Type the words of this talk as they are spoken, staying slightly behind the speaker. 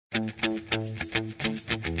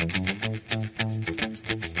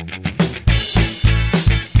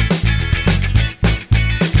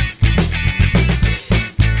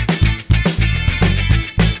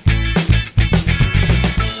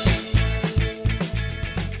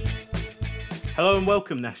Hello and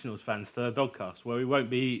welcome, Nationals fans, to the Dogcast, where we won't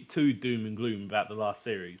be too doom and gloom about the last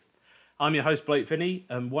series. I'm your host, Blake Finney,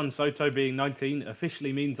 and Juan Soto being 19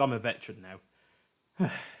 officially means I'm a veteran now.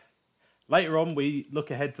 Later on, we look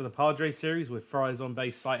ahead to the Padres series with Friars on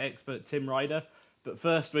Base site expert Tim Ryder, but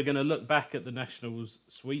first we're going to look back at the Nationals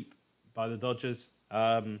sweep by the Dodgers.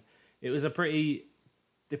 It was a pretty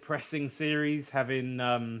depressing series, having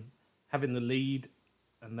the lead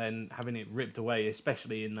and then having it ripped away,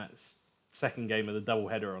 especially in that second game of the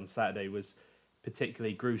doubleheader on Saturday, was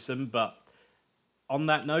particularly gruesome. But on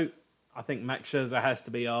that note, I think Max Scherzer has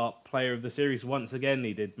to be our player of the series once again.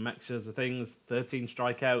 He did Max Scherzer things, 13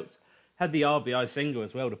 strikeouts, had the RBI single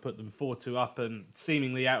as well to put them 4-2 up and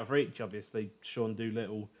seemingly out of reach. Obviously, Sean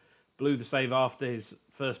Doolittle blew the save after his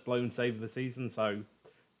first blown save of the season, so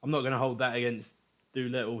I'm not going to hold that against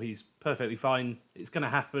Doolittle. He's perfectly fine. It's going to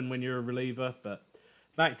happen when you're a reliever, but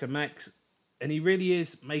back to Max, and he really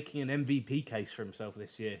is making an MVP case for himself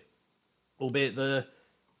this year. Albeit the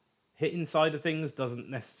hitting side of things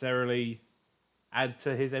doesn't necessarily add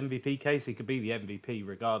to his MVP case. He could be the MVP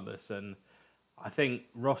regardless. And I think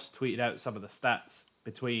Ross tweeted out some of the stats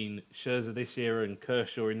between Scherzer this year and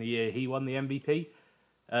Kershaw in the year he won the MVP,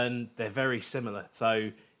 and they're very similar.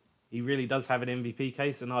 So he really does have an MVP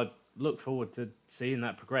case, and I look forward to seeing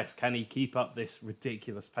that progress. Can he keep up this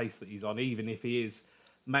ridiculous pace that he's on, even if he is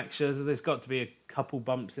Max Scherzer? There's got to be a couple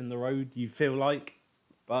bumps in the road, you feel like,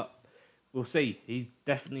 but we'll see. He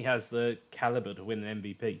definitely has the caliber to win an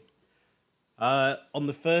MVP. On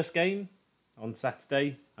the first game, on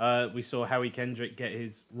Saturday, we saw Howie Kendrick get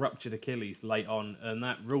his ruptured Achilles late on, and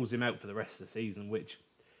that rules him out for the rest of the season, which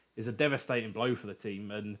is a devastating blow for the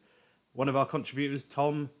team. And one of our contributors,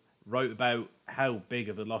 Tom, wrote about how big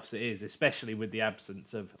of a loss it is, especially with the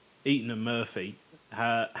absence of Eaton and Murphy.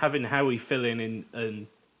 Having Howie fill in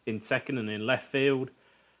second and in left field,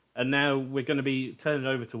 and now we're going to be turning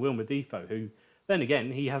over to Wilmer Depot, who, then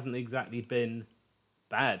again, he hasn't exactly been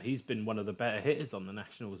bad. He's been one of the better hitters on the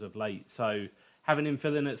Nationals of late. So having him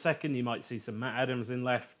fill in at second, you might see some Matt Adams in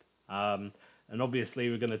left. And obviously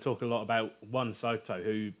we're going to talk a lot about Juan Soto,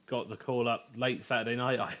 who got the call up late Saturday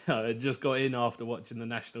night. I just got in after watching the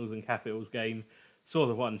Nationals and Capitals game, saw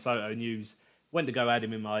the Juan Soto news, went to go add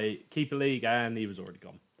him in my keeper league, and he was already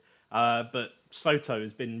gone. But Soto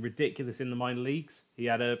has been ridiculous in the minor leagues. He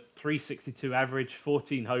had a 362 average,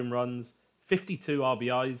 14 home runs, 52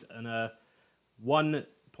 RBIs, and a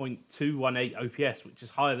 1.218 OPS, which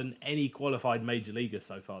is higher than any qualified major leaguer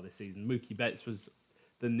so far this season. Mookie Betts was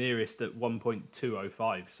the nearest at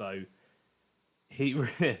 1.205. So he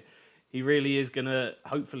really is going to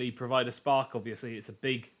hopefully provide a spark. Obviously, it's a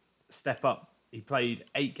big step up. He played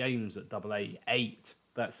 8 games at AA. 8.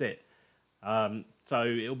 That's it. So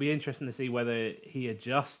it'll be interesting to see whether he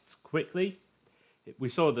adjusts quickly. We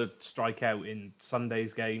saw the strikeout in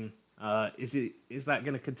Sunday's game. Is that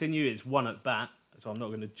going to continue? It's one at bat, so I'm not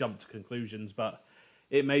going to jump to conclusions, but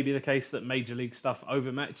it may be the case that Major League stuff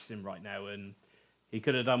overmatches him right now, and he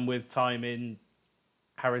could have done with time in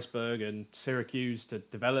Harrisburg and Syracuse to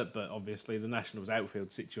develop, but obviously the Nationals'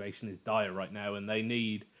 outfield situation is dire right now, and they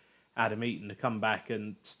need Adam Eaton to come back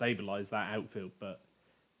and stabilise that outfield. But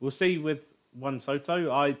we'll see with Juan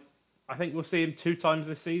Soto. I think we'll see him 2 times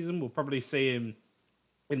this season. We'll probably see him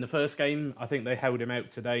in the first game. I think they held him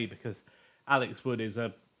out today because Alex Wood is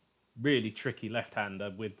a really tricky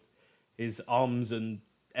left-hander with his arms and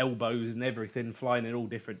elbows and everything flying in all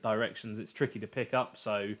different directions. It's tricky to pick up,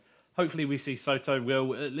 so hopefully we see Soto.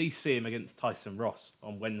 We'll at least see him against Tyson Ross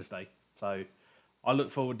on Wednesday. So I look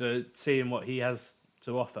forward to seeing what he has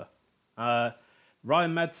to offer.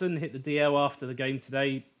 Ryan Madsen hit the DL after the game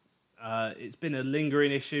today. It's been a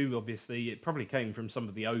lingering issue. Obviously, it probably came from some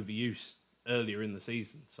of the overuse earlier in the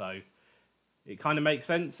season. So it kind of makes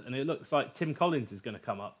sense, and it looks like Tim Collins is going to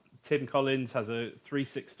come up. Tim Collins has a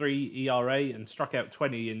 3.63 ERA and struck out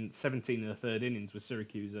 20 in 17 and a third innings with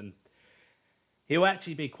Syracuse, and he'll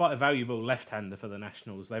actually be quite a valuable left-hander for the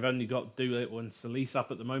Nationals. They've only got Doolittle and Solis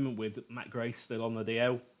up at the moment, with Matt Grace still on the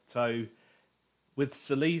DL. So with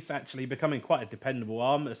Solis actually becoming quite a dependable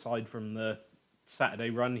arm, aside from the Saturday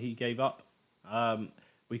run he gave up,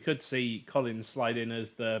 we could see Collins slide in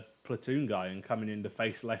as the platoon guy and coming in to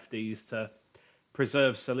face lefties to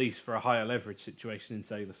preserve Solis for a higher leverage situation in,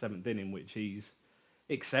 say, the 7th inning, which he's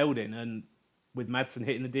excelled in. And with Madsen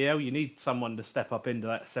hitting the DL, you need someone to step up into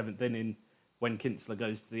that 7th inning when Kinsler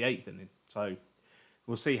goes to the 8th inning. So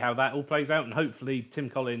we'll see how that all plays out, and hopefully Tim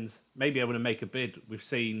Collins may be able to make a bid. We've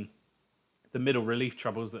seen the middle relief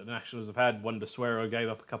troubles that the Nationals have had. Wander Suero gave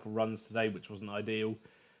up a couple runs today, which wasn't ideal.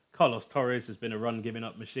 Carlos Torres has been a run-giving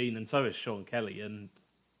up machine, and so has Sean Kelly, and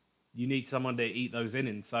you need someone to eat those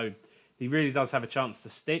innings. So he really does have a chance to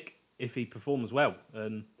stick if he performs well.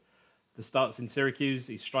 And the starts in Syracuse,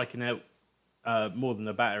 he's striking out more than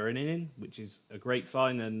a batter an inning, which is a great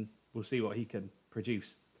sign, and we'll see what he can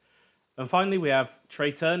produce. And finally, we have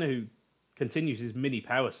Trey Turner, who continues his mini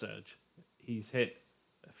power surge. He's hit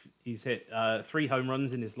 3 home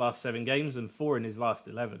runs in his last 7 games and 4 in his last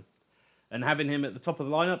 11. And having him at the top of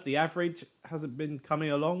the lineup, the average hasn't been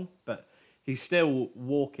coming along, but he's still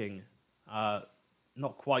walking,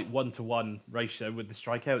 not quite 1-to-1 ratio with the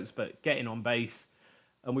strikeouts, but getting on base.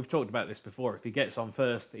 And we've talked about this before. If he gets on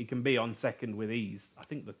first, he can be on second with ease. I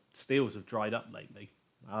think the steals have dried up lately.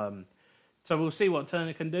 So we'll see what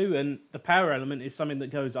Turner can do. And the power element is something that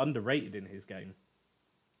goes underrated in his game.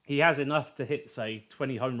 He has enough to hit, say,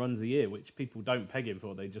 20 home runs a year, which people don't peg him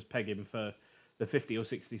for. They just peg him for the 50 or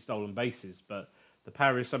 60 stolen bases. But the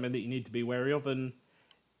power is something that you need to be wary of. And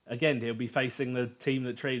again, he'll be facing the team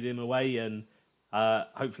that traded him away. And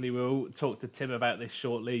hopefully we'll talk to Tim about this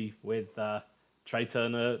shortly with Trey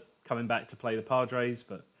Turner coming back to play the Padres.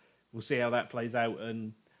 But we'll see how that plays out.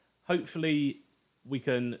 And hopefully we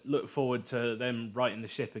can look forward to them righting the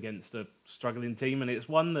ship against a struggling team. And it's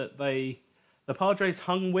one that the Padres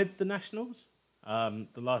hung with the Nationals the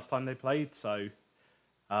last time they played. So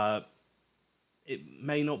it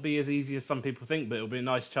may not be as easy as some people think, but it'll be a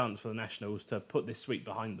nice chance for the Nationals to put this sweep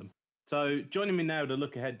behind them. So joining me now to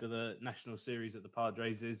look ahead to the National Series at the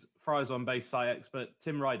Padres is Friars on Base site expert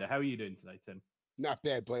Tim Ryder. How are you doing today, Tim? Not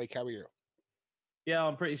bad, Blake. How are you? Yeah,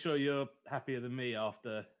 I'm pretty sure you're happier than me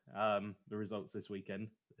after the results this weekend.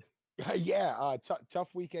 Tough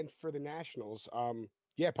weekend for the Nationals.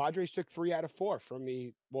 Padres took 3 out of 4 from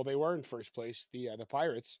they were in first place, the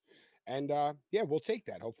Pirates, and we'll take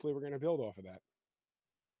that. Hopefully, we're going to build off of that.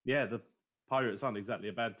 Yeah, the Pirates aren't exactly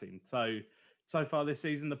a bad team. So far this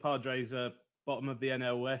season, the Padres are bottom of the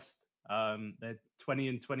NL West. They're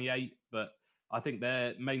 20-28, but I think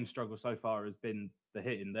their main struggle so far has been the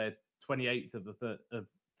hitting. They're 28th of the of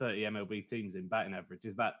 30 MLB teams in batting average.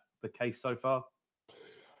 Is that the case so far?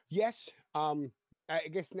 Yes. I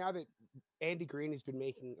guess now that Andy Green has been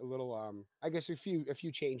making a little, a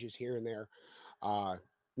few changes here and there.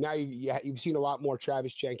 Now you've seen a lot more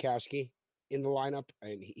Travis Jankowski in the lineup,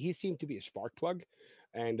 and he seemed to be a spark plug.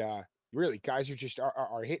 And really, guys are just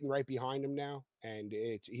are hitting right behind him now, and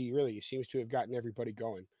he really seems to have gotten everybody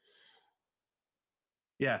going.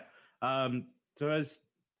 Yeah. So as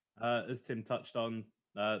Tim touched on,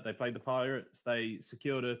 they played the Pirates. They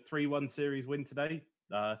secured a 3-1 series win today.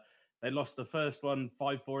 They lost the first one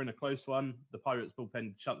 5-4 in a close one. The Pirates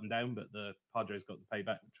bullpen shut them down, but the Padres got the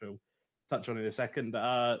payback, which we'll touch on in a second.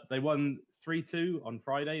 They won 3-2 on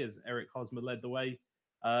Friday as Eric Hosmer led the way.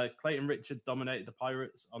 Clayton Richard dominated the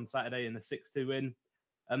Pirates on Saturday in a 6-2 win.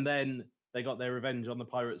 And then they got their revenge on the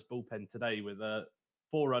Pirates bullpen today with a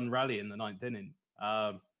 4-run rally in the 9th inning.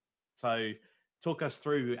 So talk us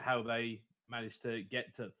through how they managed to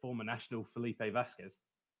get to former national Felipe Vasquez.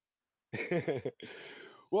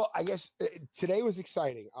 Well, I guess today was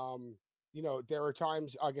exciting. There are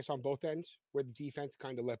times, I guess, on both ends where the defense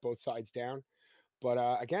kind of let both sides down. But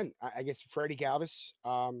again, I guess Freddie Galvis,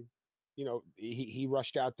 he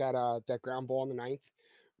rushed out that ground ball in the 9th,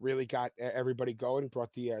 really got everybody going,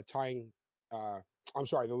 brought the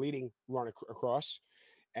the leading run across,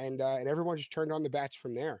 and everyone just turned on the bats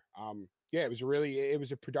from there. It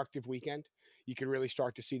was a productive weekend. You could really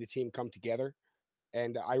start to see the team come together.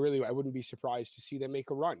 And I wouldn't be surprised to see them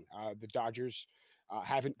make a run. The Dodgers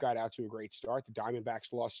haven't got out to a great start. The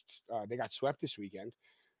Diamondbacks lost; they got swept this weekend,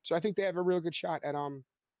 so I think they have a real good shot at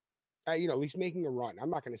at least making a run. I'm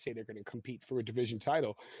not going to say they're going to compete for a division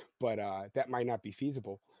title, but that might not be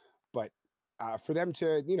feasible. But for them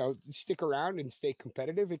to stick around and stay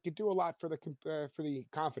competitive, it could do a lot for the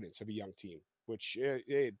confidence of a young team, which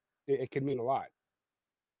it could mean a lot.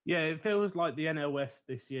 Yeah, it feels like the NL West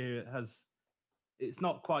this year it's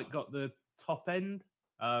not quite got the top end.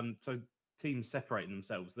 So teams separating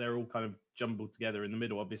themselves. They're all kind of jumbled together in the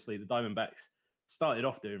middle. Obviously, the Diamondbacks started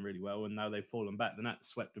off doing really well, and now they've fallen back. The Nats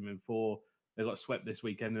swept them in 4. They got swept this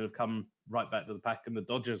weekend and have come right back to the pack. And the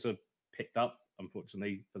Dodgers have picked up,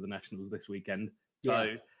 unfortunately, for the Nationals this weekend.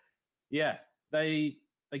 So, they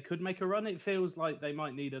could make a run. It feels like they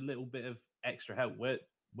might need a little bit of extra help. Where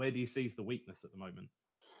do you see the weakness at the moment?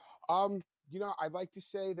 I'd like to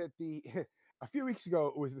say that a few weeks ago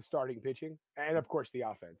it was the starting pitching and of course the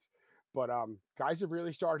offense. But guys have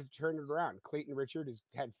really started to turn it around. Clayton Richard has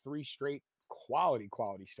had 3 straight quality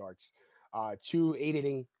starts, 2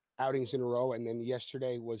 8-inning outings in a row, and then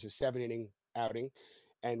yesterday was a 7-inning outing.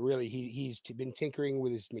 And really, he's been tinkering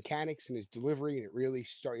with his mechanics and his delivery, and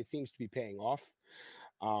it seems to be paying off.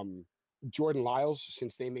 Jordan Lyles,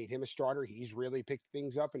 since they made him a starter, he's really picked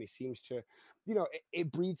things up, and he seems to,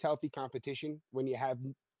 it breeds healthy competition when you have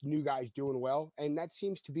new guys doing well, and that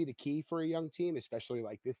seems to be the key for a young team, especially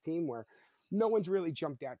like this team where no one's really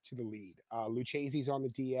jumped out to the lead. Lucchese's on the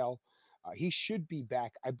DL. He should be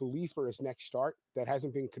back, I believe, for his next start. That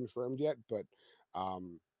hasn't been confirmed yet, but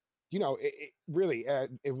um, it really,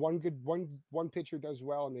 if one pitcher does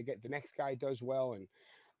well and they get the next guy does well, and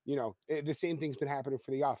the same thing's been happening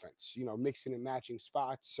for the offense. Mixing and matching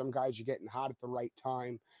spots. Some guys are getting hot at the right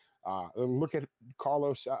time. Look at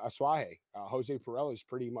Carlos Asuaje. Jose Pirela is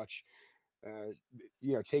pretty much,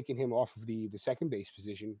 taking him off of the second base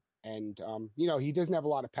position. And he doesn't have a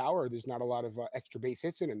lot of power. There's not a lot of extra base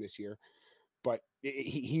hits in him this year, but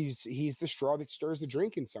he's the straw that stirs the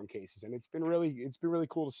drink in some cases, and it's been really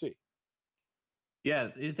cool to see. Yeah,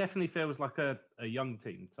 it definitely feels like a young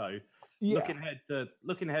team. So Yeah.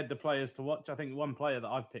 looking ahead to players to watch, I think one player that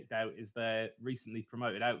I've picked out is their recently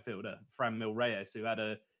promoted outfielder, Franmil Reyes, who had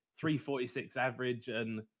a 346 average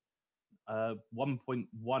and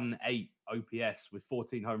 1.18 OPS with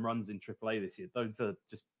 14 home runs in AAA this year. Those are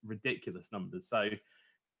just ridiculous numbers. So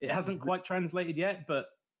it hasn't quite translated yet, but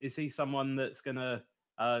is he someone that's going to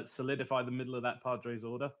solidify the middle of that Padres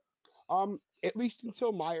order? At least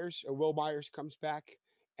until Will Myers comes back,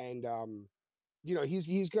 and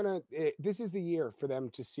he's gonna. This is the year for them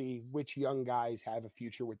to see which young guys have a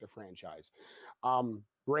future with the franchise.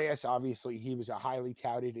 Reyes, obviously, he was a highly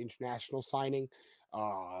touted international signing.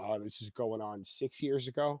 This is going on 6 years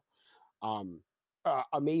ago.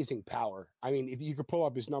 Amazing power. I mean, if you could pull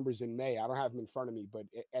up his numbers in May, I don't have them in front of me, but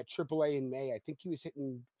at AAA in May, I think he was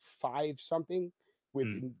hitting 5 something with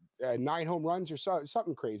 9 home runs or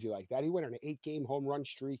something crazy like that. He went on an 8-game home run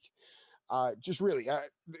streak. Just really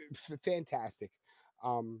fantastic.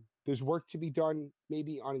 There's work to be done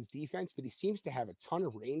maybe on his defense, but he seems to have a ton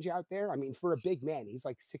of range out there. I mean, for a big man, he's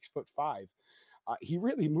like 6'5". He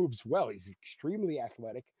really moves well. He's extremely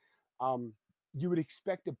athletic. You would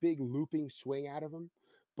expect a big looping swing out of him,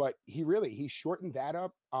 but he shortened that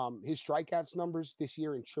up. His strikeouts numbers this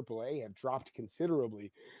year in AAA have dropped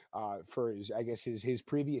considerably for his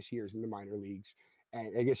previous years in the minor leagues.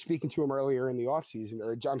 And I guess speaking to him earlier in the offseason,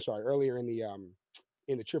 earlier in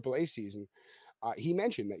the AAA season, he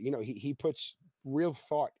mentioned that he puts real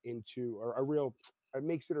thought into, or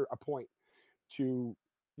makes it a point to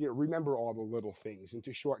remember all the little things and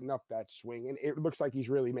to shorten up that swing. And it looks like he's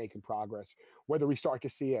really making progress. Whether we start to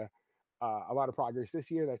see a lot of progress this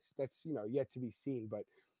year, that's yet to be seen. But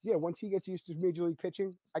yeah, once he gets used to major league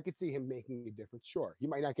pitching, I could see him making a difference. Sure, he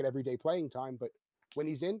might not get everyday playing time, but when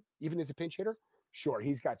he's in, even as a pinch hitter, sure,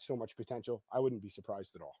 he's got so much potential. I wouldn't be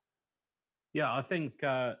surprised at all. Yeah, I think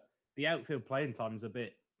the outfield playing time is a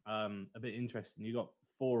bit interesting. You got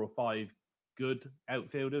 4 or 5 good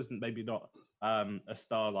outfielders, and maybe not a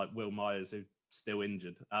star like Will Myers, who's still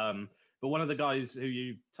injured. But one of the guys who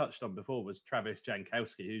you touched on before was Travis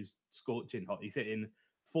Jankowski, who's scorching hot. He's hitting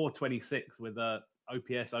 426 with a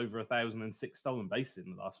OPS over 1,000 and 6 stolen bases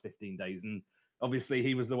in the last 15 days. And obviously,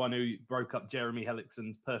 he was the one who broke up Jeremy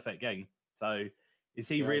Hellickson's perfect game. So is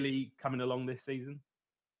he really coming along this season?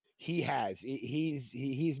 He has.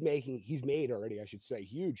 He's made already, I should say,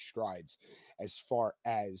 huge strides as far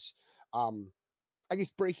as I guess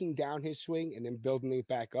breaking down his swing and then building it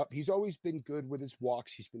back up. He's always been good with his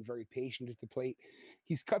walks. He's been very patient at the plate.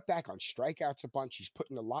 He's cut back on strikeouts a bunch. He's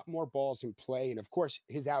putting a lot more balls in play. And of course,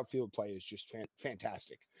 his outfield play is just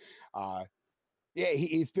fantastic.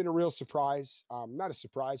 He's been a real surprise. Not a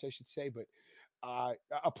surprise, I should say, but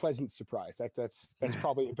a pleasant surprise. That's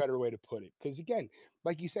probably a better way to put it. Because again,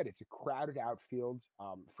 like you said, it's a crowded outfield.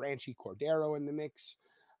 Franchy Cordero in the mix,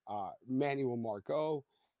 Manuel Margot.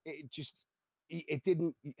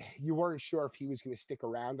 You weren't sure if he was going to stick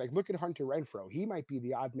around. Like, look at Hunter Renfroe. He might be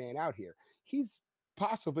the odd man out here. He's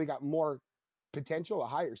possibly got more potential, a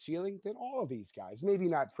higher ceiling than all of these guys. Maybe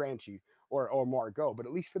not Franchy or Margot, but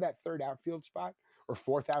at least for that third outfield spot or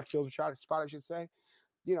fourth outfield spot, I should say.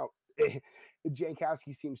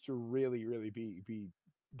 Jankowski seems to really, really be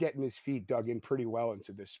getting his feet dug in pretty well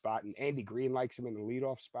into this spot. And Andy Green likes him in the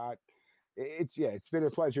leadoff spot. It's been a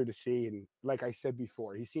pleasure to see. And like I said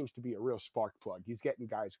before, he seems to be a real spark plug. He's getting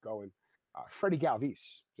guys going. Freddie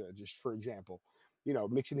Galvis, just for example,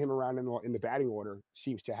 mixing him around in the batting order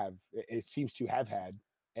seems to have had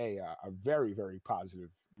a very, very positive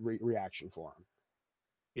reaction for him.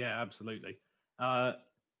 Yeah, absolutely. And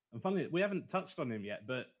finally, we haven't touched on him yet,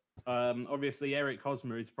 but obviously Eric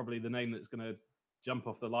Hosmer is probably the name that's going to jump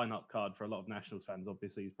off the lineup card for a lot of Nationals fans.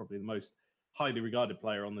 Obviously, he's probably the most highly regarded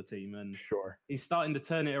player on the team, and sure, he's starting to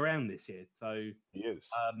turn it around this year. So he is.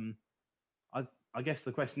 I guess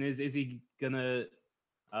the question is he gonna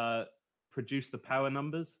produce the power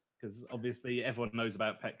numbers? Because obviously everyone knows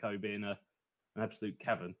about Petco being an absolute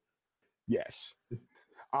cavern. Yes.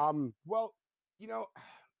 Well, you know,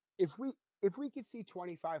 if we could see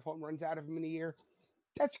 25 home runs out of him in a year,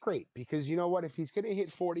 that's great because you know what? If he's going to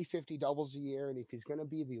hit 40, 50 doubles a year, and if he's going to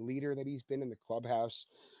be the leader that he's been in the clubhouse,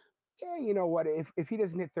 yeah, you know what? If he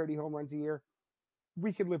doesn't hit 30 home runs a year,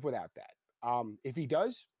 we could live without that. If he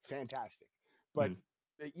does, fantastic. But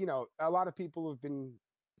Mm. you know, a lot of people have been,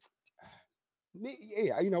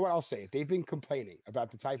 yeah, you know what? I'll say it. They've been complaining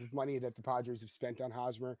about the type of money that the Padres have spent on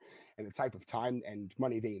Hosmer and the type of time and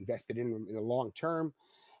money they invested in him in the long term.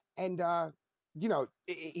 And you know,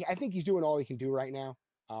 I think he's doing all he can do right now.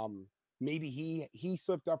 Maybe he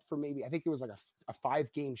slipped up for maybe I think it was like a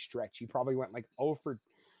 5 game stretch. He probably went like 0 for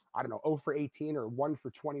I don't know 0 for 18 or 1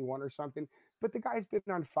 for 21 or something. But the guy's been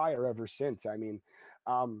on fire ever since. I mean,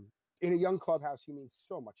 in a young clubhouse, he means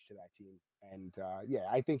so much to that team. And yeah,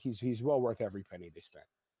 I think he's well worth every penny they spent.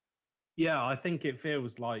 Yeah, I think it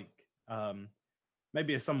feels like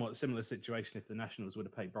maybe a somewhat similar situation if the Nationals would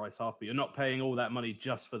have paid Bryce Harper. You're not paying all that money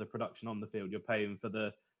just for the production on the field. You're paying for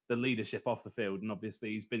the leadership off the field, and obviously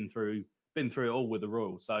he's been through it all with the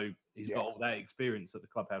Royals, so he's got all that experience that the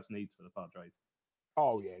clubhouse needs for the Padres.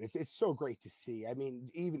 Oh yeah, it's so great to see. I mean,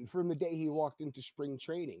 even from the day he walked into spring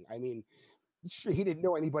training, I mean, sure, he didn't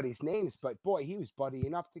know anybody's names, but boy, he was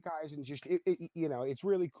buddying up to guys, and just you know, it's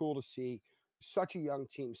really cool to see such a young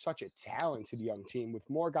team, such a talented young team with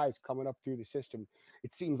more guys coming up through the system.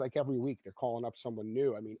 It seems like every week they're calling up someone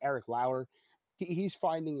new. I mean, Eric Lauer, he's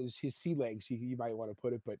finding his sea legs, you might want to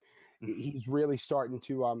put it, but he's really starting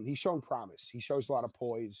to. He's shown promise. He shows a lot of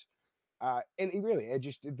poise, and it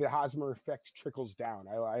just the Hosmer effect trickles down.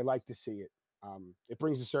 I like to see it. It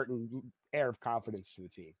brings a certain air of confidence to the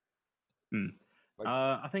team.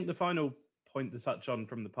 I think the final point to touch on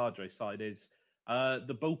from the Padres side is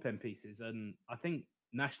the bullpen pieces, and I think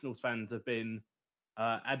Nationals fans have been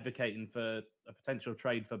advocating for a potential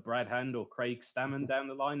trade for Brad Hand or Craig Stammen down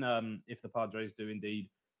the line if the Padres do indeed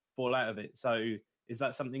fall out of it. So is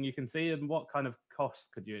that something you can see, and what kind of cost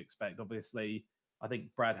could you expect? Obviously, I think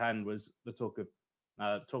Brad Hand was the talk at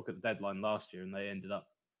the deadline last year, and they ended up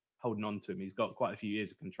holding on to him. He's got quite a few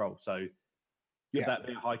years of control, so could that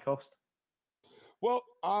be a high cost? Well,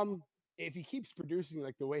 if he keeps producing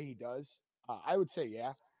like the way he does, I would say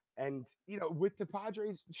yeah. And you know, with the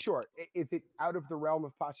Padres, sure, is it out of the realm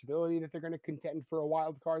of possibility that they're going to contend for a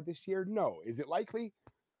wild card this year? No. Is it likely?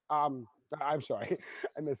 I'm sorry,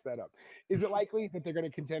 I messed that up. Is it likely that they're going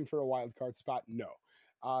to contend for a wild card spot? No.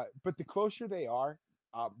 But the closer they are,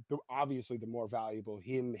 obviously the more valuable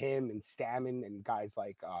him and Stammen and guys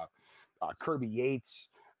like Kirby Yates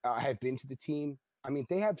have been to the team. I mean,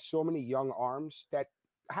 they have so many young arms that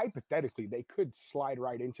hypothetically they could slide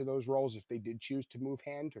right into those roles if they did choose to move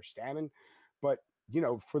Hand or Stammen. But you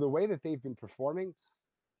know, for the way that they've been performing,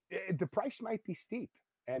 the price might be steep.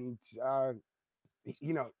 And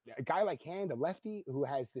you know, a guy like Hand, a lefty who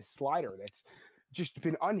has this slider that's just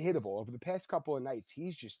been unhittable over the past couple of nights,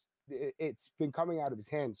 it's been coming out of his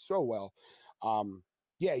hands so well.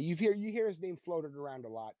 Yeah, you hear his name floated around a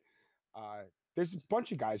lot. There's a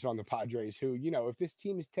bunch of guys on the Padres who, you know, if this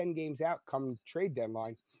team is 10 games out come trade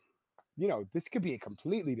deadline, you know, this could be a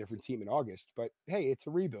completely different team in August. But hey, it's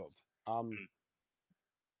a rebuild.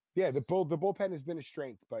 Yeah, the bullpen has been a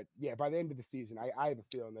strength, but yeah, by the end of the season, I have a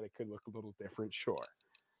feeling that it could look a little different. Sure.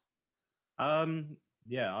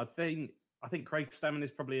 Yeah, I think Craig Stammen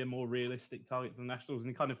is probably a more realistic target for the Nationals, and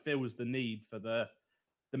he kind of feels the need for the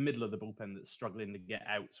middle of the bullpen that's struggling to get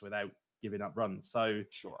outs without giving up runs. So,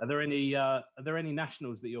 Sure. Are there any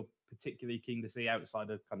Nationals that you're particularly keen to see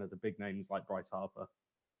outside of kind of the big names like Bryce Harper?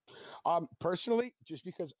 Personally, just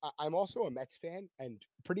because I'm also a Mets fan, and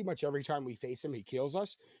pretty much every time we face him, he kills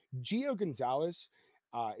us. Gio Gonzalez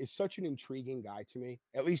is such an intriguing guy to me,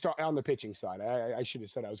 at least on the pitching side. I should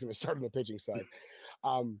have said I was going to start on the pitching side.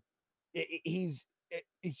 He's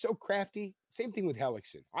so crafty. Same thing with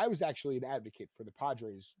Hellickson. I was actually an advocate for the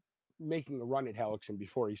Padres making a run at Hellickson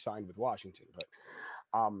before he signed with Washington, but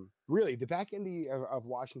really, the back end of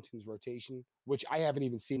Washington's rotation, which I haven't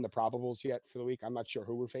even seen the probables yet for the week. I'm not sure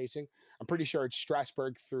who we're facing. I'm pretty sure it's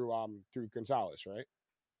Strasburg through Gonzalez,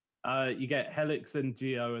 right? You get Hellickson,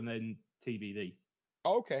 Gio, and then TBD.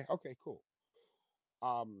 Okay, cool.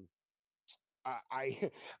 Um,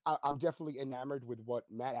 I'm definitely enamored with what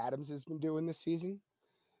Matt Adams has been doing this season.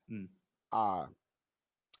 I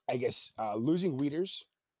guess losing Wieters,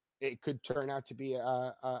 it could turn out to be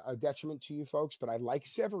a detriment to you folks, but I like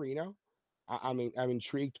Severino. I'm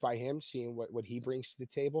intrigued by him, seeing what he brings to the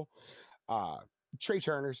table. Trey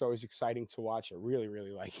Turner's always exciting to watch. I really,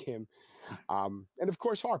 really like him. And of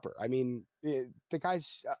course, Harper. I mean, the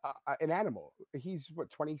guy's an animal. He's what,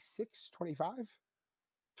 26, 25?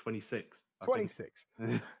 26, I think. 26.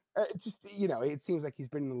 Just, it seems like he's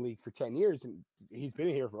been in the league for 10 years and he's been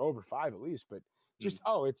here for over 5 at least. But just,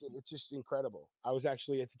 it's just incredible. I was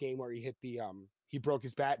actually at the game where he hit he broke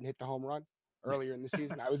his bat and hit the home run earlier in the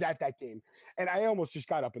season. I was at that game and I almost just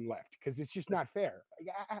got up and left because it's just not fair.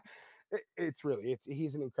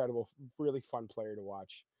 He's an incredible, really fun player to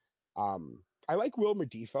watch. I like Wilmer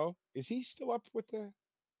Defoe. Is he still up with the?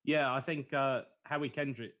 Yeah, I think Howie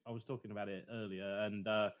Kendrick. I was talking about it earlier, and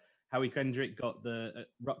Howie Kendrick got the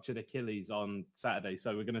ruptured Achilles on Saturday,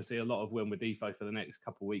 so we're going to see a lot of Wilmer Defoe for the next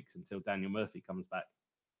couple of weeks until Daniel Murphy comes back.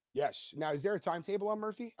 Yes. Now, is there a timetable on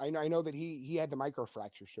Murphy? I know that he had the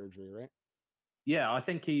microfracture surgery, right? Yeah, I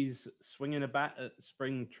think he's swinging a bat at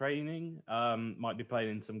spring training. Might be playing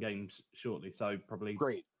in some games shortly, so probably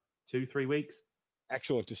Great. 2-3 weeks.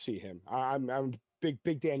 Excellent to see him. I'm a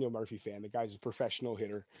big Daniel Murphy fan. The guy's a professional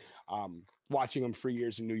hitter. Watching him for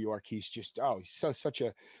years in New York, he's just such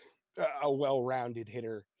a well-rounded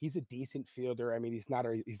hitter. He's a decent fielder. I mean, he's not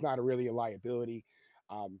really a liability.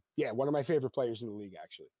 One of my favorite players in the league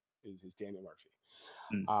actually is Daniel Murphy.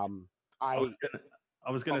 I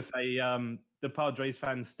was going to say the Padres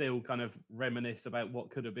fans still kind of reminisce about what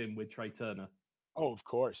could have been with Trey Turner. Oh, of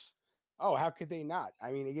course. Oh, how could they not?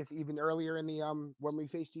 I mean, I guess even earlier in the when we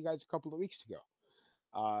faced you guys a couple of weeks ago,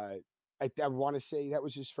 I want to say that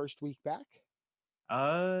was his first week back.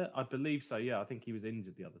 I believe so. Yeah, I think he was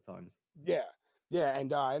injured the other times. Yeah,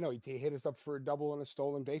 and I know he hit us up for a double and a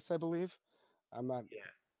stolen base, I believe. I'm not.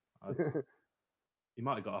 Yeah, he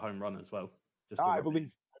might have got a home run as well. I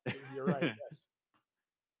believe you're right. Yes.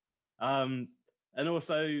 And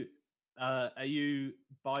also, are you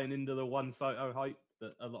buying into the Juan Soto hype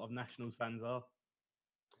that a lot of Nationals fans are?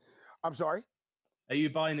 I'm sorry? Are you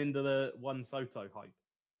buying into the Juan Soto hype?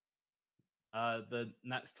 The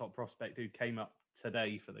Nats top prospect who came up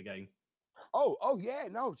today for the game. Oh yeah,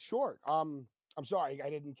 no, sure. I'm sorry, I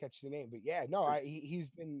didn't catch the name, but yeah, no, he's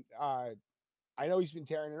been I know he's been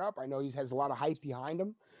tearing it up. I know he has a lot of hype behind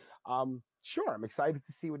him. Sure, I'm excited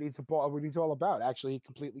to see what he's all about. Actually, he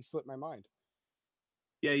completely slipped my mind.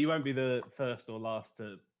 Yeah, you won't be the first or last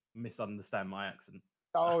to misunderstand my accent.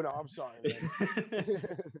 Oh no, I'm sorry.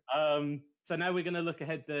 So now we're going to look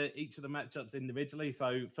ahead to each of the matchups individually.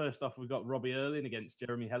 So first off, we've got Robbie Erlin against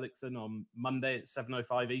Jeremy Hellickson on Monday at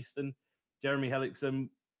 7:05 Eastern. Jeremy Hellickson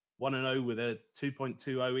 1-0 with a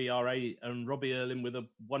 2.20 ERA, and Robbie Erlin with a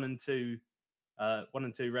 1-2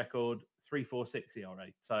 record, 3.46 ERA.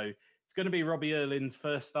 So it's going to be Robbie Erlin's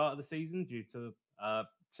first start of the season due to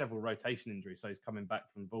several rotation injuries. So he's coming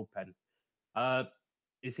back from the bullpen.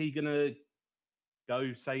 Is he going to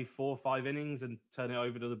go, say, 4 or 5 innings and turn it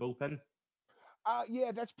over to the bullpen?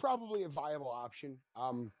 Yeah, that's probably a viable option.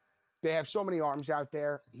 They have so many arms out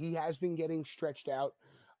there. He has been getting stretched out.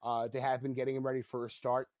 They have been getting him ready for a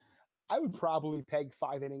start. I would probably peg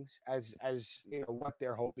 5 innings as what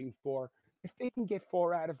they're hoping for. If they can get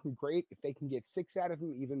 4 out of him, great. If they can get 6 out of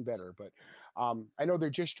him, even better. But I know they're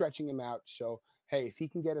just stretching him out. So hey, if he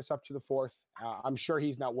can get us up to the 4th, I'm sure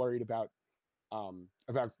he's not worried about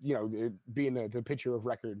being the pitcher of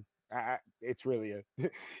record. It's really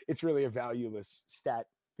a valueless stat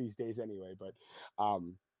these days anyway. But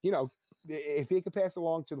if he could pass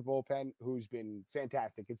along to the bullpen, who's been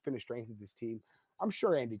fantastic, it's been a strength of this team. I'm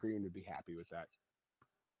sure Andy Green would be happy with that.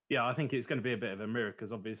 Yeah, I think it's going to be a bit of a mirror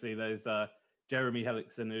because obviously there's Jeremy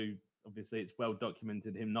Hellickson, who obviously it's well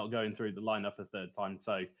documented him not going through the lineup a third time.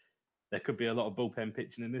 So there could be a lot of bullpen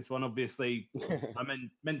pitching in this one. Obviously, I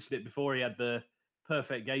mentioned it before. He had the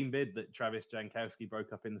perfect game bid that Travis Jankowski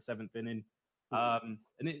broke up in the 7th inning. And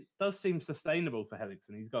it does seem sustainable for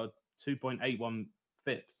Hellickson. He's got a 2.81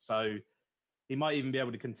 FIP. So he might even be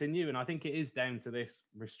able to continue. And I think it is down to this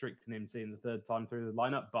restricting him seeing the third time through the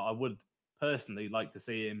lineup. But I would personally like to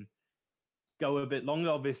see him go a bit longer.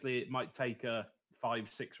 Obviously, it might take a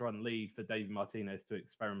 5-6 run lead for David Martinez to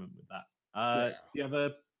experiment with that. Do you have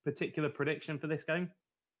a particular prediction for this game?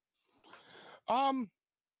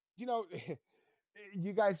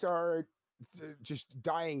 You guys are just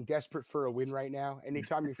dying desperate for a win right now.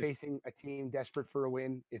 Anytime you're facing a team desperate for a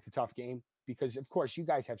win, it's a tough game because, of course, you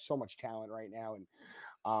guys have so much talent right now. And,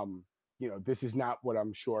 this is not what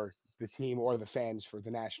I'm sure the team or the fans for the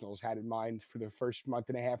Nationals had in mind for the first month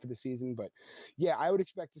and a half of the season. But, yeah, I would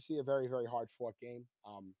expect to see a very, very hard-fought game.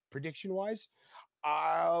 Prediction-wise,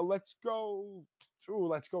 let's go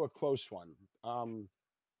a close one. You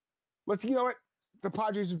know what? The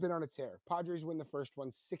Padres have been on a tear. Padres win the first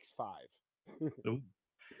one 6-5.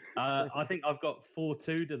 I think I've got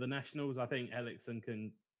 4-2 to the Nationals. I think Hellickson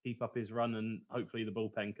can keep up his run, and hopefully the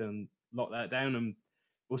bullpen can lock that down. And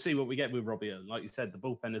we'll see what we get with Robbie. Like you said, the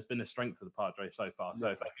bullpen has been a strength of the Padres so far. So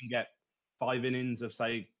if they can get 5 innings of,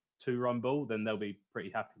 say, 2-run ball, then they'll be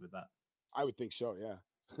pretty happy with that. I would think so, yeah.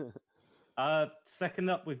 Second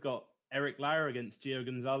up, we've got Eric Lauer against Gio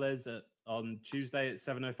Gonzalez on Tuesday at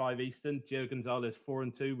 7:05 Eastern. Gio Gonzalez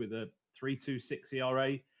 4-2 with a 3.26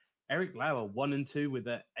 ERA. Eric Lauer 1-2 with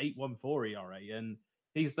a 8.14 ERA, and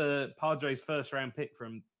he's the Padres' first round pick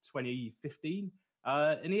from 2015.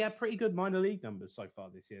 And he had pretty good minor league numbers so far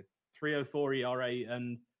this year: 3.04 ERA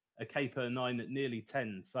and a K per 9 at nearly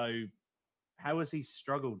 10. So, how has he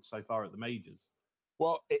struggled so far at the majors?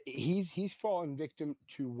 Well, he's fallen victim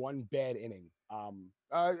to one bad inning,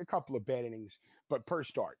 a couple of bad innings, but per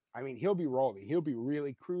start. I mean, he'll be rolling, he'll be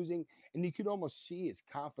really cruising, and you could almost see his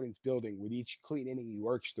confidence building with each clean inning he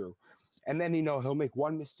works through. And then he'll make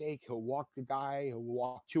one mistake, he'll walk the guy, he'll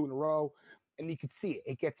walk 2 in a row, and you could see it.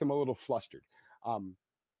 It gets him a little flustered.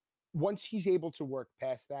 Once he's able to work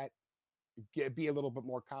past that, be a little bit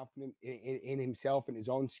more confident in himself and his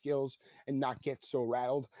own skills and not get so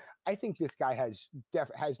rattled. I think this guy has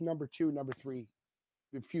number 2, number 3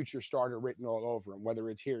 future starter written all over him, whether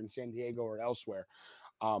it's here in San Diego or elsewhere.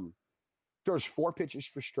 Throws 4 pitches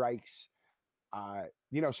for strikes.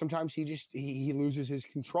 Sometimes he loses his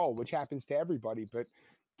control, which happens to everybody, but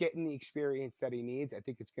getting the experience that he needs, I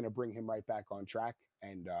think it's going to bring him right back on track.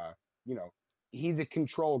 And, he's a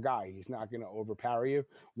control guy. He's not going to overpower you.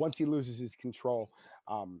 Once he loses his control,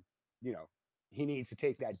 he needs to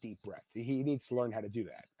take that deep breath. He needs to learn how to do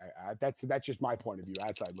that. That's just my point of view,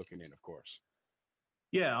 outside looking in, of course.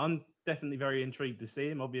 Yeah, I'm definitely very intrigued to see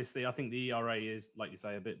him. Obviously, I think the ERA is, like you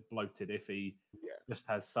say, a bit bloated if he just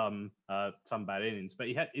has some bad innings. But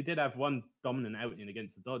he did have one dominant outing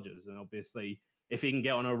against the Dodgers, and obviously, if he can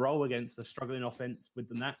get on a roll against a struggling offense with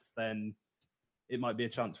the Nats, then it might be a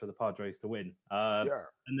chance for the Padres to win.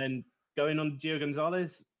 And then going on to Gio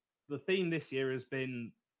Gonzalez, the theme this year has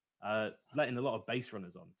been letting a lot of base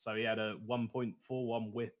runners on. So he had a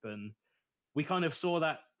 1.41 whip, and we kind of saw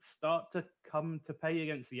that start to come to pay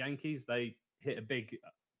against the Yankees. They hit a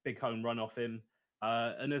big home run off him.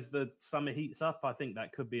 And as the summer heats up, I think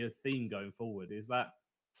that could be a theme going forward. Is that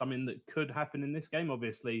something that could happen in this game?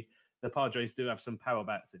 Obviously, the Padres do have some power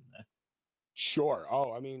bats in there. Sure.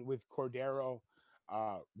 Oh, I mean, with Cordero,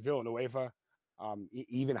 Villanueva,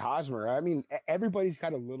 even Hosmer. I mean, everybody's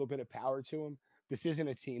got a little bit of power to them. This isn't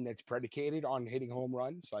a team that's predicated on hitting home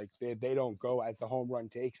runs. Like they don't go as the home run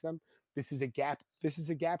takes them. This is a gap. This is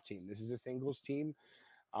a gap team. This is a singles team.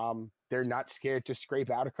 They're not scared to scrape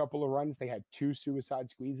out a couple of runs. They had 2 suicide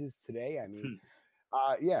squeezes today. I mean,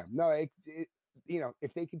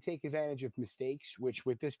 if they can take advantage of mistakes, which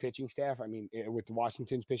with this pitching staff, I mean, with the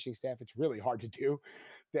Washington's pitching staff, it's really hard to do.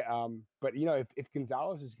 But if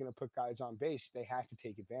Gonzalez is going to put guys on base, they have to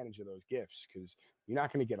take advantage of those gifts because you're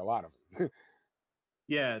not going to get a lot of them.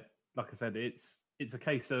 Yeah, like I said, it's a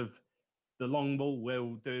case of the long ball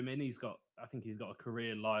will do him in. I think he's got a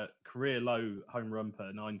career low home run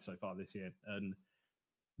per 9 so far this year. And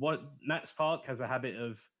what Nats Park has a habit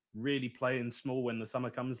of really playing small when the summer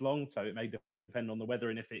comes along, so it may depend on the weather.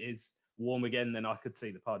 And if it is warm again, then I could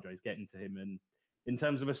see the Padres getting to him. And in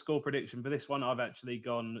terms of a score prediction for this one, I've actually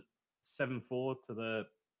gone 7-4 to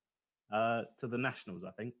the Nationals.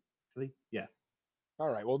 I think actually, yeah. All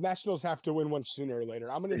right. Well, Nationals have to win one sooner or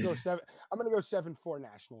later. I'm going to go 7-4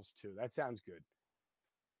 Nationals too. That sounds good.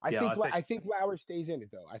 I think Lauer stays in it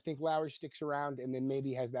though. I think Lauer sticks around and then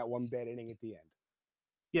maybe has that one bad inning at the end.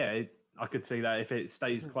 Yeah, I could see that if it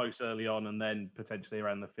stays close early on and then potentially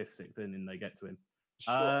around the 5th, 6th inning they get to him.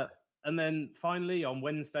 Sure. And then finally on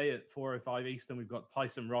Wednesday at 4:05 Eastern, we've got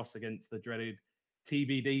Tyson Ross against the dreaded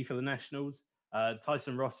TBD for the Nationals.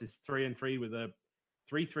 Tyson Ross is 3-3 with a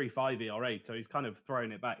 3.35 ERA, so he's kind of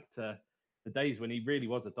throwing it back to the days when he really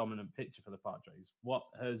was a dominant pitcher for the Padres. What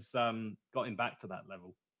has got him back to that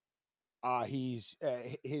level? He's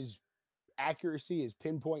his accuracy, his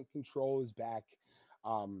pinpoint control is back.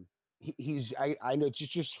 I know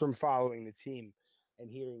just from following the team and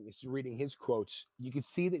reading his quotes, you could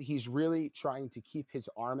see that he's really trying to keep his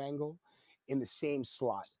arm angle in the same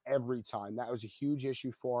slot every time. That was a huge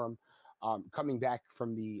issue for him. Coming back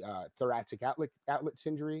from the thoracic outlet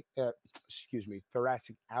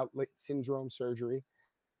syndrome surgery.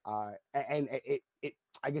 And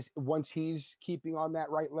I guess once he's keeping on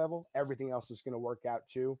that right level, everything else is going to work out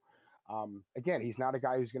too. Again, he's not a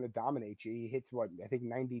guy who's going to dominate you. He hits I think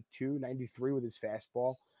 92, 93 with his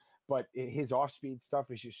fastball, but his off-speed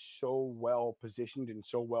stuff is just so well positioned and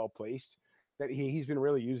so well placed that he's been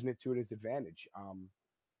really using it to his advantage.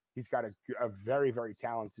 He's got a very, very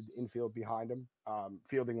talented infield behind him,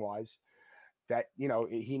 fielding wise. That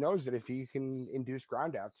he knows that if he can induce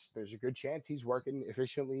groundouts, there's a good chance he's working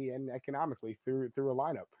efficiently and economically through a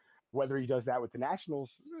lineup. Whether he does that with the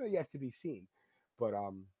Nationals, yet to be seen. But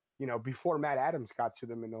before Matt Adams got to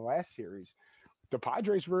them in the last series, the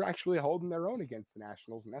Padres were actually holding their own against the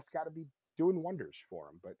Nationals, and that's got to be doing wonders for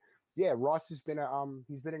him. But yeah, Ross has been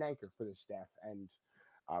he's been an anchor for this staff, and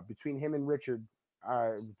between him and Richard,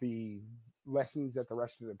 the lessons that the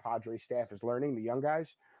rest of the Padres staff is learning, the young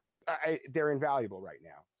guys, they're invaluable right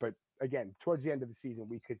now. But again, towards the end of the season,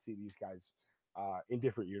 we could see these guys in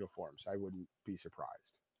different uniforms. I wouldn't be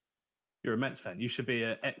surprised. You're a Mets fan. You should be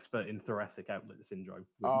an expert in thoracic outlet syndrome.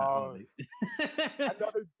 Oh,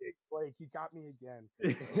 another big Blake. You got me again.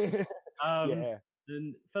 Yeah.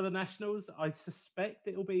 And for the Nationals, I suspect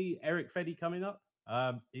it'll be Erick Fedde coming up.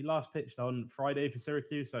 He last pitched on Friday for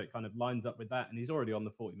Syracuse, so it kind of lines up with that. And he's already on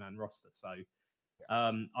the 40-man roster. So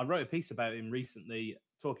I wrote a piece about him recently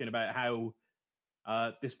talking about how,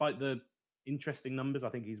 despite the interesting numbers, I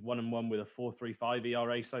think he's 1-1 with a 4.35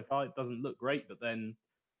 ERA so far. It doesn't look great, but then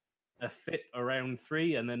a FIP around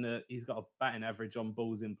 3, and then he's got a batting average on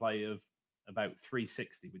balls in play of about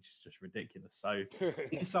 360, which is just ridiculous. So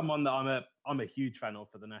he's someone that I'm a huge fan of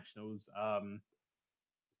for the Nationals.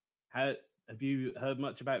 Have you heard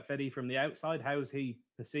much about Fedde from the outside? How's he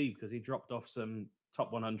perceived? Because he dropped off some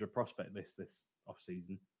top 100 prospect list this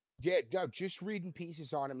offseason. Yeah, no, just reading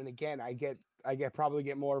pieces on him, and again, I probably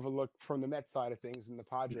get more of a look from the Mets side of things than the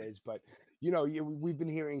Padres, but we've been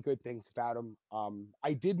hearing good things about him.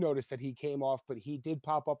 I did notice that he came off, but he did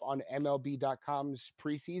pop up on MLB.com's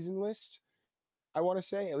preseason list. I want to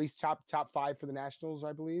say at least top 5 for the Nationals,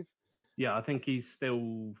 I believe. Yeah, I think he's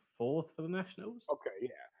still 4th for the Nationals. Okay, yeah.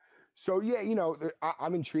 So yeah,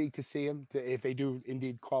 I'm intrigued to see him. If they do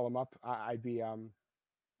indeed call him up, I'd be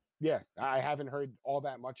yeah, I haven't heard all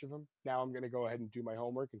that much of him. Now I'm gonna go ahead and do my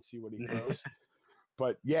homework and see what he throws.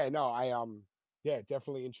 But yeah, no,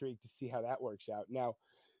 definitely intrigued to see how that works out. Now,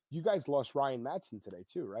 you guys lost Ryan Madson today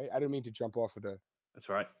too, right? I didn't mean to jump off of the. That's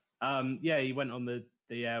right. Yeah, he went on the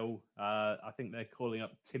DL. I think they're calling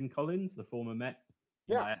up Tim Collins, the former Met.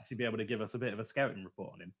 He might actually be able to give us a bit of a scouting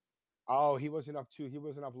report on him. Oh, he wasn't up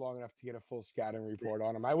long enough to get a full scouting report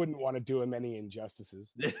on him. I wouldn't want to do him any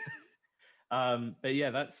injustices. But yeah,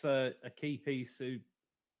 that's a key piece.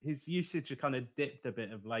 His usage had kind of dipped a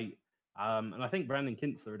bit of late. And I think Brandon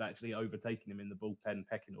Kintzler had actually overtaken him in the bullpen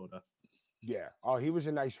pecking order. Yeah. Oh, he was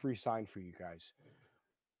a nice re-sign for you guys.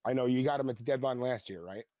 I know you got him at the deadline last year,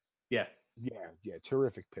 right? Yeah. Yeah.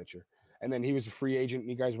 Terrific pitcher. And then he was a free agent,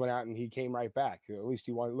 and you guys went out and he came right back. At least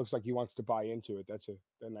it looks like he wants to buy into it. That's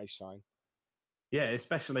a nice sign. Yeah,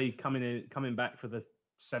 especially coming back for the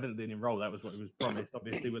 7th inning role. That was what he was promised,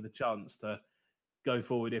 obviously, with a chance to go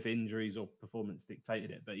forward if injuries or performance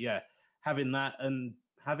dictated it. But yeah, having that and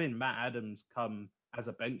having Matt Adams come as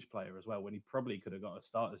a bench player as well, when he probably could have got a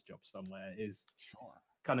starter's job somewhere, is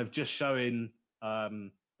kind of just showing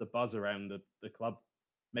the buzz around the club.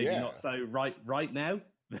 Maybe not so right now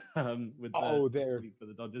with for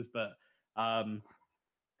the Dodgers, but kind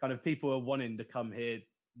of people are wanting to come here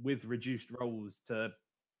with reduced roles to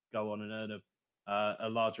go on and earn a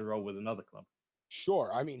larger role with another club.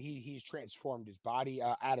 Sure. I mean, he's transformed his body.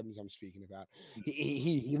 Adams, I'm speaking about.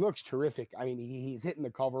 He looks terrific. I mean, he's hitting the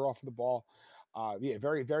cover off of the ball. Yeah,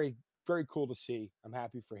 very, very, very cool to see. I'm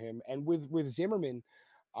happy for him. And with Zimmerman,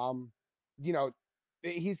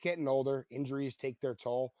 he's getting older. Injuries take their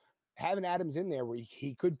toll. Having Adams in there where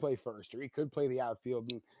he could play first or he could play the outfield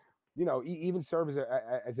and even serve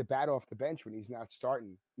as a bat off the bench when he's not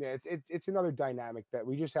starting. Yeah, it's another dynamic that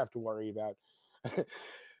we just have to worry about.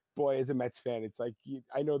 Boy, as a Mets fan, it's like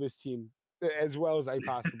I know this team as well as I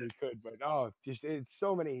possibly could, but it's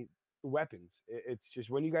so many weapons. It's just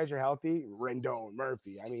when you guys are healthy, Rendon,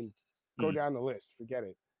 Murphy. I mean, go down the list. Forget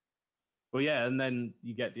it. Well, yeah, and then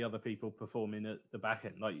you get the other people performing at the back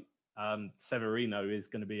end. Like Severino is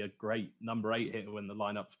going to be a great number 8 hitter when the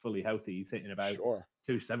lineup's fully healthy. He's hitting about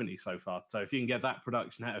 270 so far. So if you can get that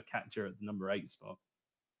production out of catcher at the number 8 spot.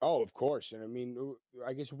 Oh, of course. And I mean,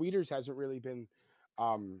 I guess Wieters hasn't really been.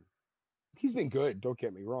 He's been good. Don't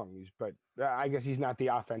get me wrong. But I guess he's not the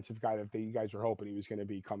offensive guy that you guys were hoping he was going to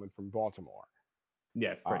be coming from Baltimore.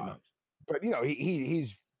 Yeah, pretty much. But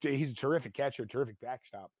he's a terrific catcher, terrific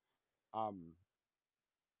backstop.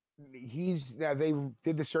 They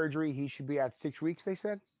did the surgery. He should be at 6 weeks, they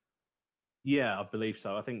said. Yeah, I believe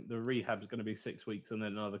so. I think the rehab is going to be 6 weeks and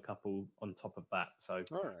then another couple on top of that. So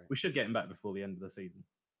we should get him back before the end of the season.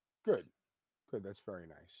 Good. That's very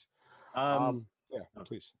nice. Yeah,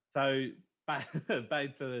 please. So back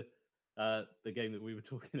to the game that we were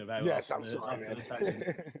talking about. Yes, I'm sorry, after the man.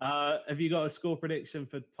 tangent. Have you got a score prediction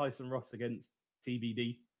for Tyson Ross against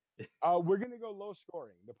TBD? We're gonna go low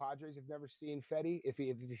scoring. The Padres have never seen Fetty. If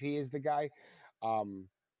he is the guy, um,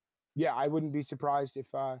 yeah, I wouldn't be surprised if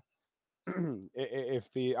if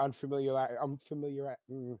the I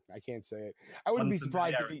can't say it. I wouldn't be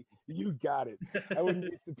surprised if Unfamiliarity. you got it. I wouldn't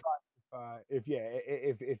be surprised if yeah,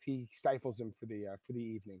 if he stifles him for the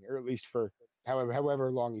evening, or at least for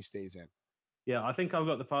however long he stays in. Yeah, I think I've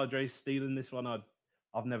got the Padres stealing this one.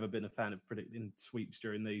 I've never been a fan of predicting sweeps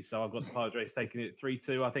during these, so I've got the Padres taking it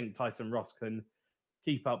 3-2. I think Tyson Ross can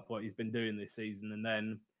keep up what he's been doing this season, and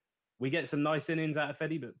then we get some nice innings out of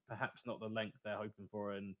Feddy, but perhaps not the length they're hoping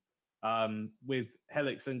for. And with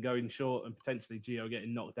Hellickson going short and potentially Gio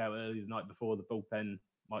getting knocked out early the night before, the bullpen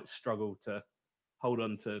might struggle to hold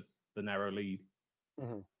on to the narrow lead.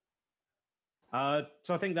 Mm-hmm.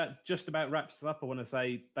 So I think that just about wraps us up. I want to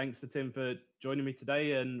say thanks to Tim for joining me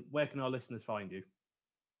today. And where can our listeners find you?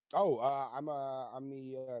 Oh, I'm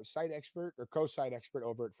the site expert or co-site expert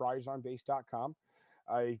over at friersonbase.com.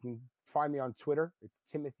 You can find me on Twitter. It's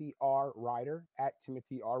Timothy R. Ryder at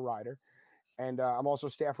Timothy R. Ryder. And I'm also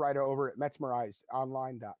staff writer over at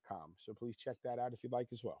metsmerizedonline.com. So please check that out if you'd like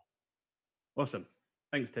as well. Awesome.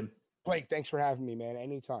 Thanks, Tim. Blake, thanks for having me, man.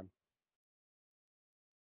 Anytime.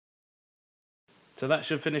 So that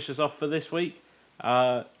should finish us off for this week.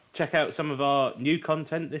 Check out some of our new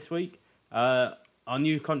content this week. Our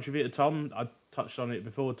new contributor, Tom, I touched on it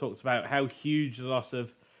before, talks about how huge the loss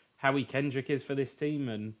of Howie Kendrick is for this team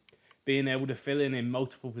and being able to fill in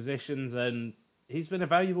multiple positions. And he's been a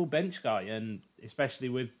valuable bench guy, and especially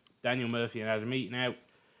with Daniel Murphy and Adam Eaton out,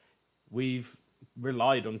 we've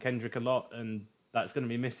relied on Kendrick a lot, and that's going to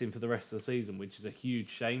be missing for the rest of the season, which is a huge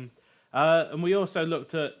shame. And we also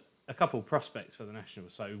looked at a couple prospects for the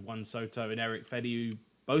Nationals, so Juan Soto and Erick Fedde, who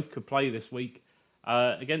both could play this week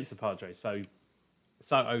against the Padres. So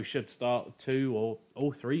Soto should start 2 or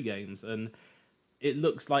all 3 games, and it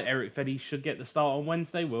looks like Erick Fedde should get the start on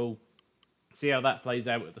Wednesday. We'll see how that plays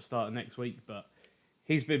out at the start of next week, but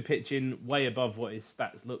he's been pitching way above what his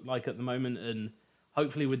stats look like at the moment, and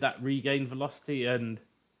hopefully with that regained velocity and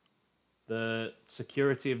the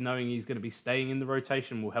security of knowing he's going to be staying in the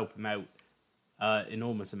rotation will help him out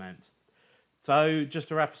enormous amounts. So just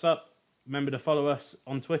to wrap us up, remember to follow us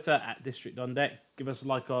on Twitter at District on Deck. Give us a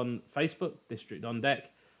like on Facebook, District on Deck.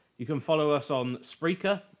 You can follow us on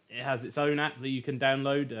Spreaker. It has its own app that you can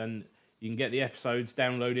download, and you can get the episodes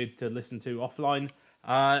downloaded to listen to offline.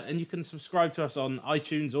 And you can subscribe to us on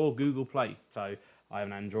iTunes or Google Play. So I have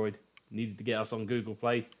an Android, needed to get us on Google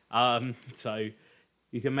Play. So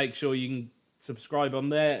you can make sure you can subscribe on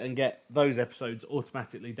there and get those episodes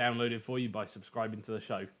automatically downloaded for you by subscribing to the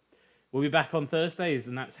show. We'll be back on Thursdays,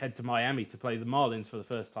 and that's head to Miami to play the Marlins for the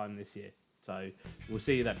first time this year. So we'll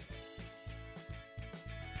see you then.